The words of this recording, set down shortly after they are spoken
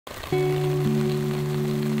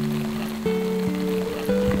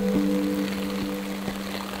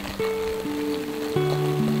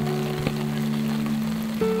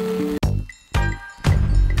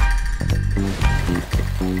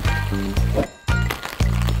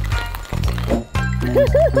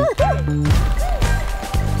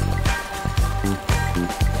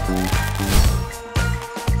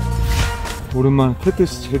오랜만에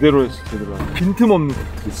테트리스 제대로 했어. 제대로 빈틈없는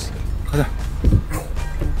테트리스. 가자.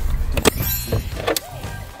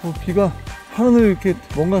 비가 하늘 이렇게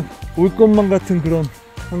뭔가 올 것만 같은 그런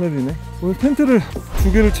하늘이네. 오늘 텐트를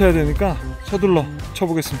 2개를 쳐야 되니까 서둘러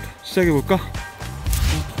쳐보겠습니다. 시작해볼까?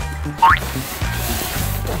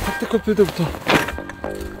 탁탁할 필드부터.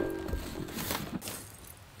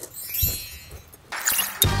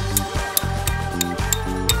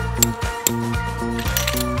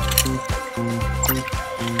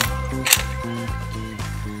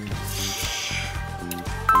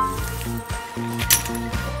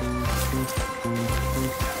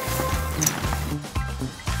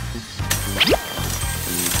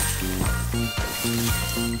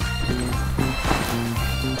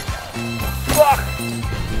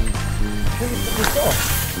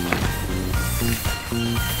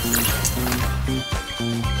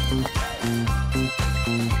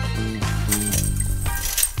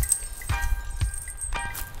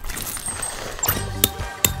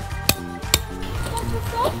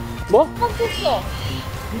 뭐? 팍 쳤어.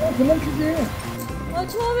 이거 그만 치지. 아,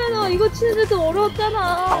 처음에는 이거 치는데도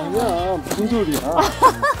어려웠잖아. 아니야, 무슨 소리야.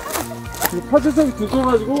 파쇄성이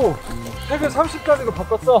두꺼워가지고 해변 30까지가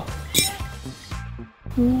바꿨어.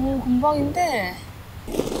 오, 금방인데.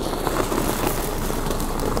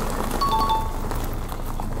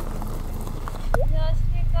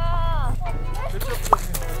 안녕하십니까.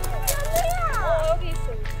 여기 있어.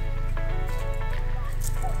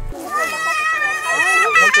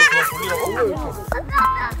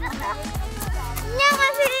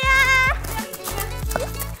 안녕하세요.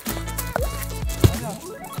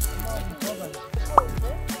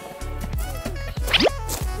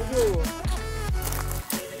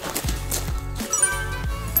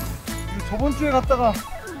 저번 주에 갔다가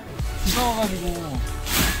비가 와가지고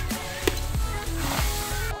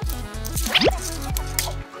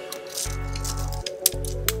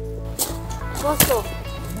왔어.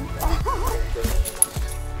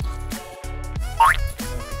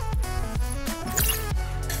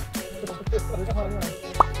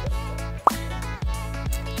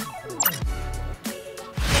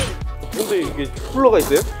 근데 이게 쿨러가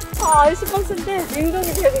있어요? 아, 아이스박스인데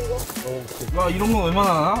냉동이 되는 거. 와, 이런 건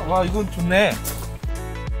얼마나 하나? 와, 이건 좋네.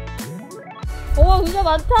 와, 의자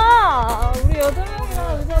많다. 우리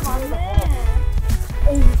 8명이랑 의자 많네.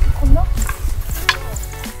 이렇게 컸나?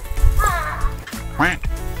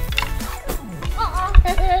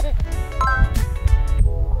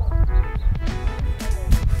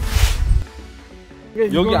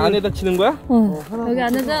 여기 안에다 치는 거야? 응. 여기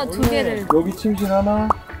안에다 2개를. 여기 침실 하나,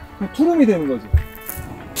 투룸이 되는 거지.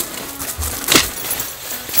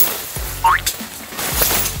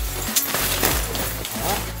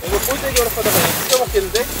 이거 꼴대기 허락하다가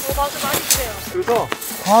찢어먹겠는데? 맞아, 맛있어요. 그래서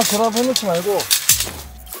다 결합 해놓지 말고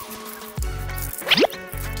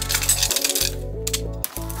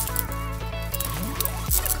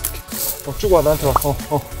쭉 와, 나한테 와.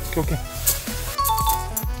 오케이.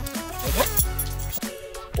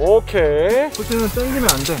 오케이. 그때는 당기면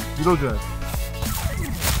안 돼. 밀어줘야 돼.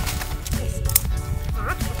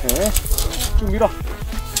 오케이. 쭉 밀어.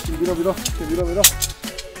 밀어.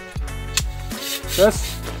 됐어.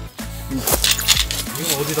 이거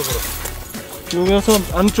어디다 걸어?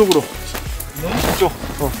 여기서 안쪽으로. 이쪽.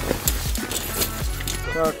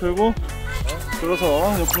 자, 그리고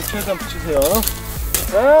들어서 옆으로 최대한 붙이세요.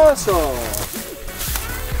 됐어.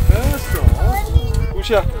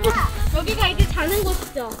 굿이야. 끝. 여기가 이제 자는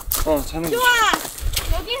곳이죠? 자는 곳. 좋아!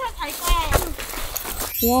 여기서 잘 거예요.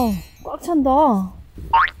 와, 꽉 찬다.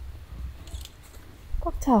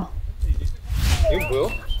 꽉 차. 이건 뭐야?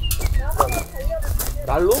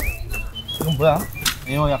 난로? 이건 뭐야?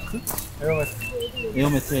 에어야크?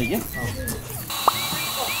 에어매트야 이게?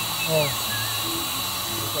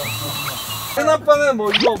 큰 아빠는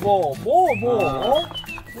뭐 이거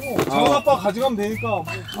지원 아빠 가져가면 되니까.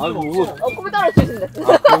 꿈을 떨어주신대.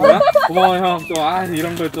 그런가? 고마워 형. 또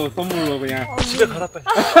이런 걸 또 선물로 그냥. 집에 가라 빨리.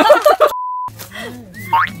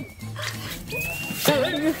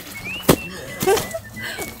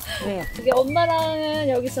 이게 엄마랑은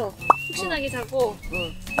여기서 푹신하게 자고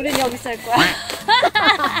우리는 여기서 할 거야.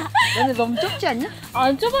 너네 너무 좁지 않냐?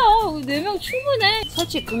 안 좁아요. 4명 충분해.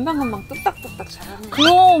 설치 금방금방 뚝딱뚝딱 잘하네.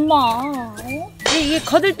 그럼 엄마. 이게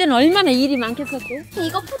거들 때는 얼마나 일이 많겠었고.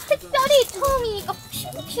 이거 특별히 처음이니까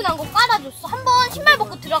푹신푹신한 거 깔아줬어. 한번 신발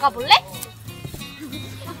벗고 들어가 볼래?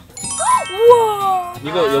 우와.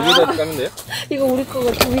 이거 여기다 까면 돼요? 이거 우리 거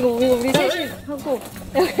같아. 이거 우리 셋이 하고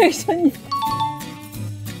여기 손님.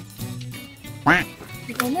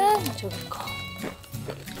 이거는 저기 거.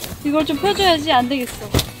 이걸 좀 펴줘야지 안 되겠어.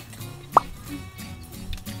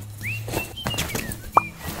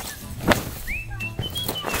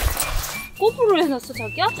 꼬부로 해놨어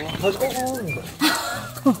자기야? 다시 꺼내는 거.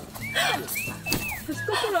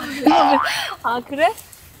 아 그래?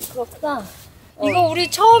 그렇구나. 이거 우리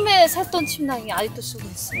처음에 샀던 침낭이 아직도 쓰고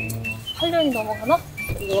있어. 8년이 넘어가나?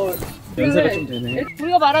 이거 연세가 좀 되네.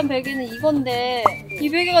 우리가 말한 베개는 이건데 이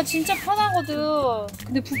베개가 진짜 편하거든.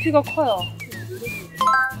 근데 부피가 커요.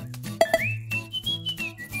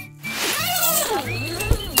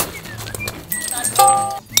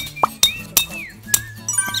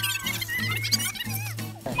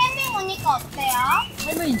 캠핑 오니까 어때요?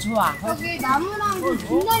 할머니 좋아. 여기 나무랑 그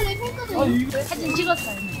분갈래 했거든요. 사진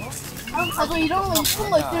찍었어요. 저도 이런 거 이쁜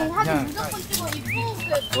거 있으면 사진 무조건 찍어. 이쁜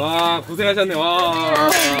거. 와 고생하셨네. 와.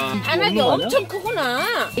 안하기 엄청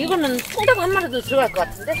크구나. 이거는 통닭 한 마리도 들어갈 것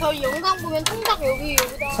같은데? 저희 영상 보면 통닭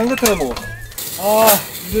여기다. 삼계탕을 먹어. 아,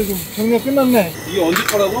 이제 좀 정리가 끝났네. 이게 언제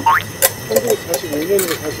거라고?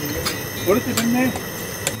 1945년으로 46년. 버릴 때 됐네.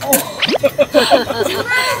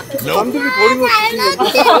 남들이 버린 거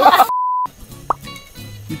같아.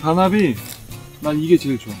 이 반합이 난 이게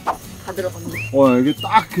제일 좋아. 다 들어갔네. 이게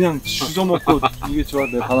딱 그냥 주워 먹고 이게 좋아.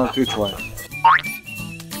 내 반합 되게 좋아해.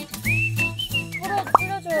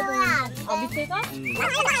 뿌려줘야 되는데. 아 밑에가?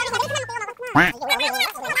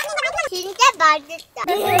 진짜 맛있다.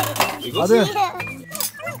 이거? 아들.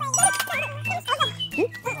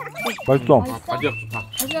 맛있어. 바지락 좋다.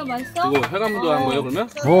 가지가 맛있어? 이거 해감도 한 거예요 그러면?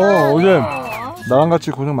 어제 나랑 같이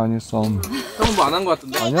고생 많이 했어. 형은 뭐 안 한 거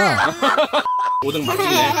같은데? 아니야. 오뎅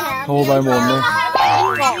맛있네. 너무 많이 먹었네.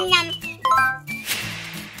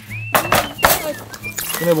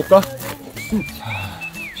 꺼내볼까?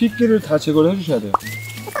 핏기를 다 제거를 해주셔야 돼요.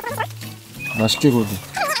 맛있게 구워.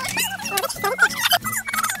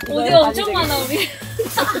 어디 엄청 많아 우리.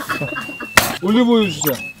 올리브오일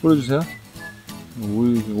주세요. 뿌려주세요.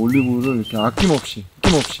 올리브를 이렇게 아낌없이.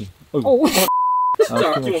 진짜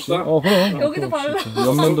아낌없다. 그럼. 여기도 발라.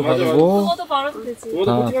 옆면도 맞아, 바르고 그거도 바르면 되지. 그거도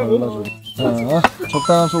다 코팅하고. 발라줘. 자,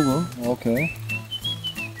 적당한 소금. 오케이.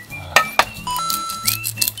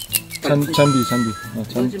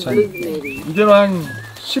 잔디. 이대로 한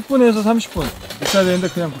 10분에서 30분 있어야 되는데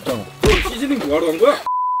그냥 굽자고. 너 시즈닝 뭐하러 간 거야?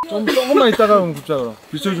 조금만 있다가 굽자고.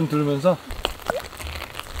 빗소리 좀 들으면서.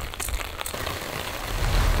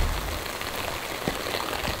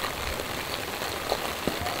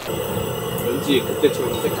 왠지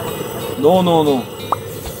그때처럼 새까맣게. 노.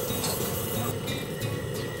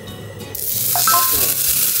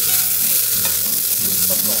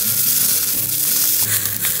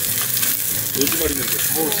 로즈마리 냄새.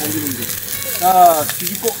 잘 기름져. 자,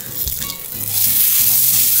 뒤집고.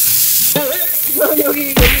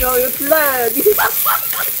 여기 불러야 여기.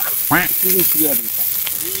 지금 그려야 되겠다.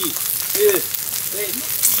 2, 1,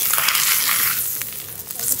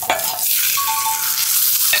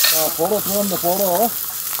 자, 벌어 들어간다, 벌어.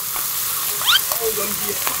 연기.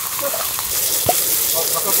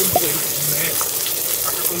 바깥 공기가 이렇게 좋네.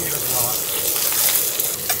 바깥 공기가 좋아.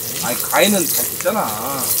 아니 가위는 잘 됐잖아.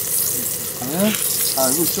 네. 자,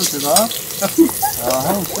 이거 있죠, 제가. 자,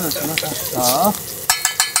 하고 있어요, 제가. 자.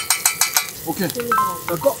 오케이. 자,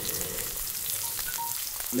 꺼.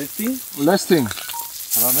 레스팅.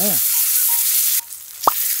 잘하네.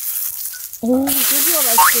 오 고기가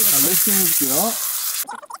맛있게. 자, 레스팅 해줄게요.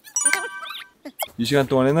 이 시간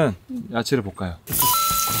동안에는 야채를 볶아요.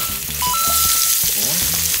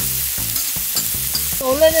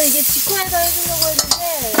 원래는 이게 직화에서 해주려고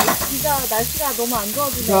했는데 진짜 날씨가 너무 안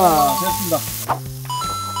좋아지네. 자, 됐습니다.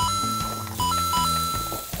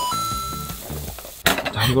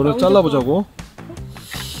 자, 이거를 잘라보자고.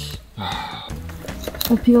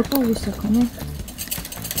 비가 또 오기 시작하네.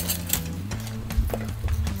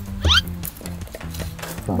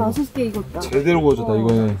 맛있게 익었다. 제대로 구워줬다.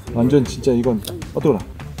 이거는 완전 진짜 이건 어떠라.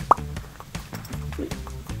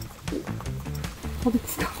 다들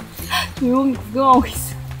조용히 구경하고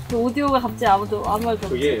있어. 오디오가 갑자기 아무 말도 없어.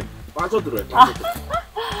 그게 빠져들어요.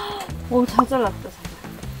 오, 잘 잘랐다.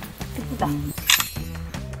 예쁘다.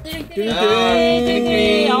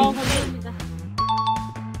 띠링띠링. 감사합니다.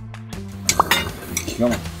 기가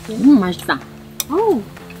막혀. 맛있다. 어우,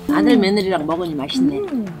 아들 며느리랑 먹으니 맛있네.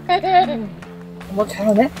 뭐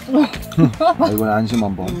잘하네? 이건 안심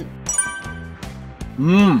한번.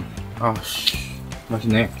 아씨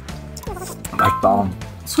맛있네. 맛있다.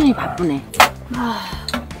 손이 바쁘네.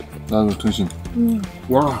 나도 등신.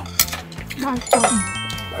 와. 맛있어.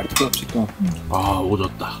 말도 없이 또. 아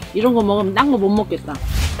오졌다. 이런 거 먹으면 딴 거 못 먹겠다.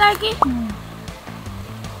 딸기?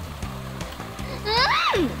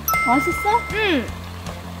 맛있어? 응.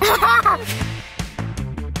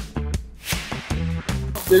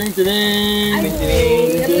 띠링띠링.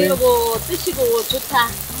 여러분 뜨시고 좋다.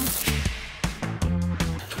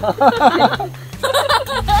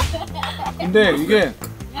 근데 이게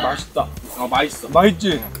맛있다. 아 맛있어.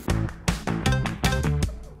 맛있지?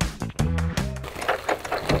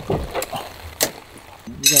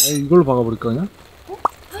 이걸로 박아버릴 거 아니야?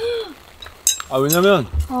 아 왜냐면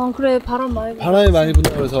아 그래 바람 많이 불어. 바람이 많이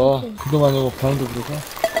분다고 해서 비도 많이 오고 바람도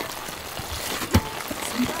불어서.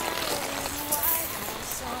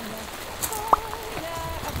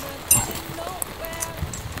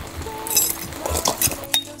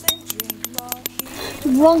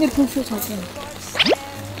 무한개 펼쳐 자기.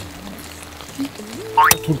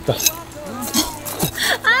 좋다.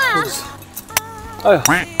 아유.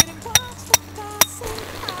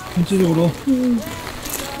 전체적으로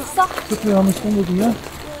됐어? 쇼핑을 한번 시켜보면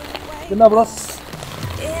끝나버렸어.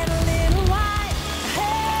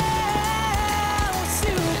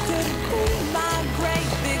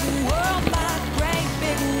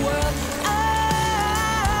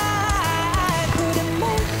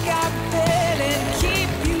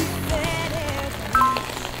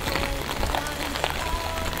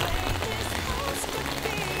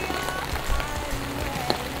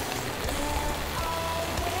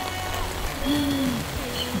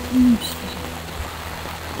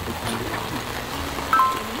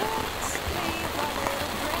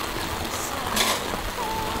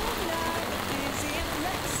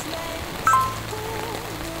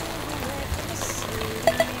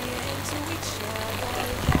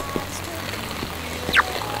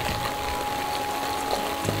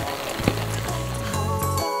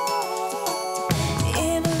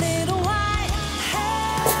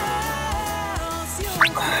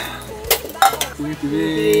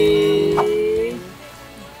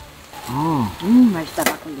 맛있다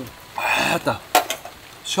막걸리. 아따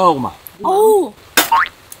시원하구만. 어우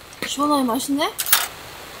시원하게 맛있네?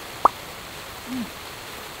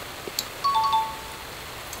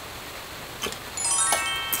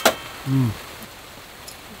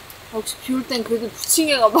 역시 비 올 땐 그래도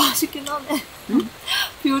부침개가 맛있긴 하네.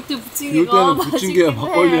 비 올 때 부침개가 맛있긴 부침개야 해.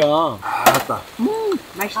 막걸리야. 아따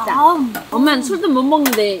맛있다. 아, 엄마는 술도 못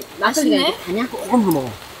먹는데 맛있네? 막걸리가 이렇게 가냐? 조금 더 먹어.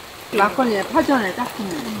 막걸리에 파전에 딱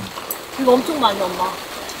하면. 이거 엄청 많이 엄마.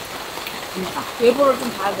 그러니까. 예보를 좀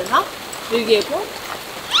봐야 되나? 일기예보?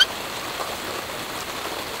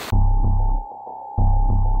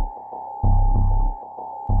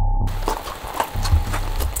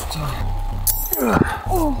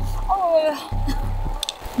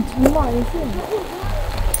 장난 아니지?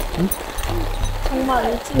 응? 장난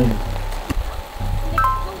아니지?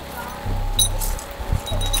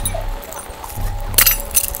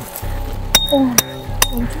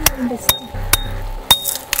 엄청 많은데 진짜.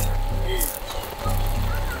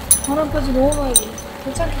 바람까지 너무 많이 불어.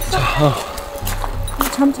 괜찮겠어?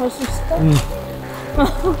 잠 잘 수 있을까?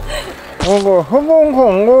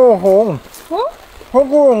 허공공. 어?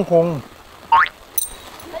 허공공.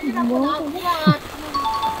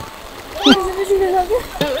 해줄래 자기?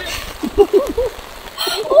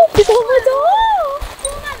 비 너무 져.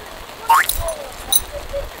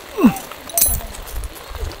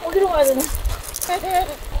 어디로 가야 되나?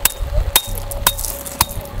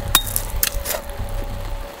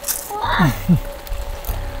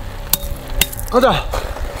 가자.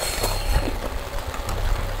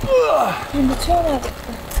 이거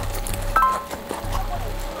채워놔야겠다.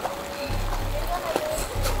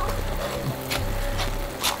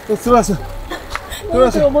 들어왔어.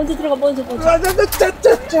 먼저 들어가.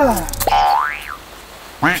 짜짜짜짜짜.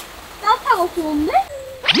 따뜻하고 좋은데?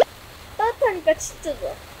 따뜻하니까 진짜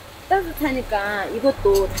좋아. 따뜻하니까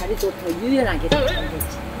이것도 다리도 더 유연하게 잘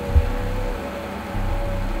되지.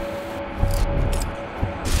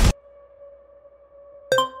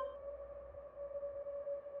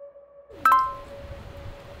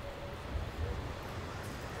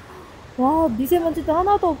 와 미세먼지도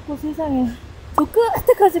하나도 없고 세상에 저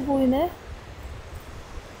끝에까지 보이네.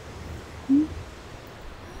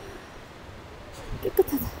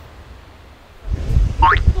 깨끗하다.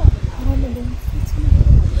 바람이 너무 세지.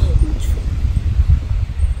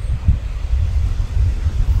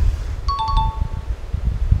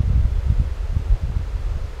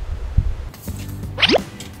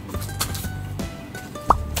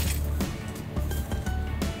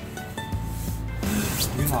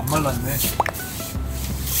 얘는 안 말랐네.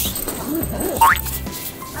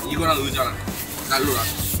 이거랑 의자랑 난로랑.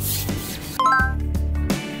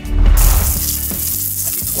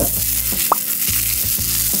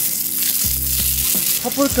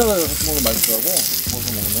 파프리카를 같이 먹으면 맛있더라고.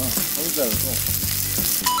 먹어서 먹으면 한국자여서.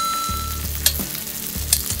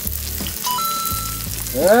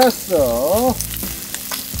 됐어.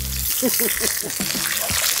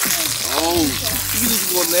 어우, 튀기도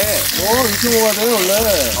죽었네. 이렇게 먹어야 돼 원래.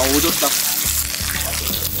 아, 오졌다.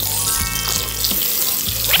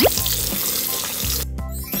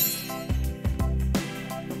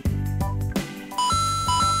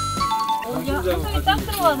 한쪽이 딱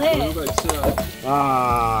들어가네.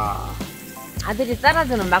 아, 아들이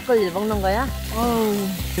따라주는 막걸리를 먹는 거야?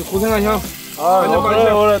 고생한 형.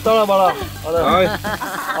 그래 따라봐라. 아이,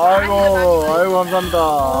 아이고 감사합니다.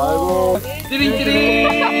 아이고.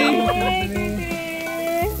 띠링띠링.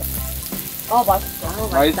 맛있어.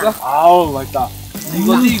 맛있어? 아우 맛있다.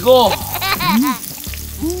 이거지, 이거.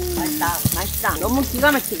 맛있다. 너무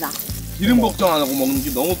기가 막히다. 기름 걱정 안 하고 먹는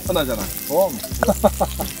게 너무 편하잖아.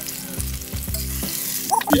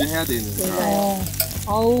 일을 해야 되는.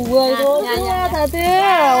 아우 뭐야 이거 야, 뭐야 다들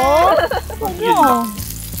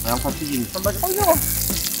양파 튀김. 맛있어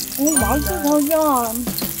자기야.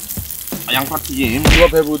 아, 양파 튀김. 누가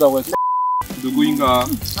배부르다고 했어? 누구인가?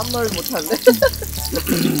 아무 말 못하네.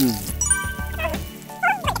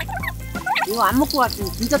 이거 안 먹고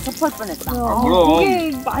갔으면 진짜 섭할 뻔했다. 그럼.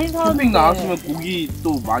 고기 많이 사왔는데. 캠핑 나왔으면 고기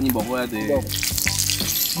또 많이 먹어야 돼.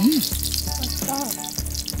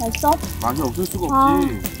 맛있어? 맛이 없을 수가 아.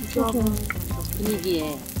 없지.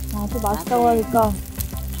 분위기에. 또 맛있다고 하니까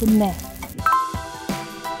좋네.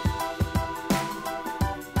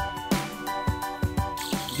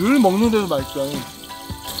 늘 먹는데도 맛있어.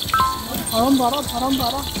 바람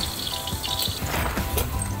봐라.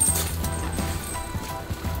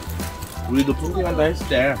 우리도 캠핑한다 했을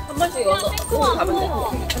때 한 번씩 가면 돼.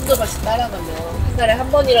 한두 번씩 따라가면 한 달에 한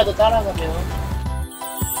번이라도 따라가면.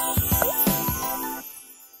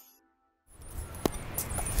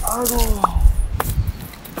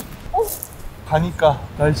 가니까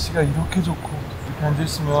날씨가 이렇게 좋고 이렇게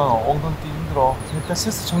앉아있으면 엉덩이 뛰기 힘들어. 일단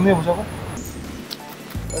슬슬 정리해보자고.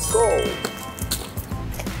 Let's go.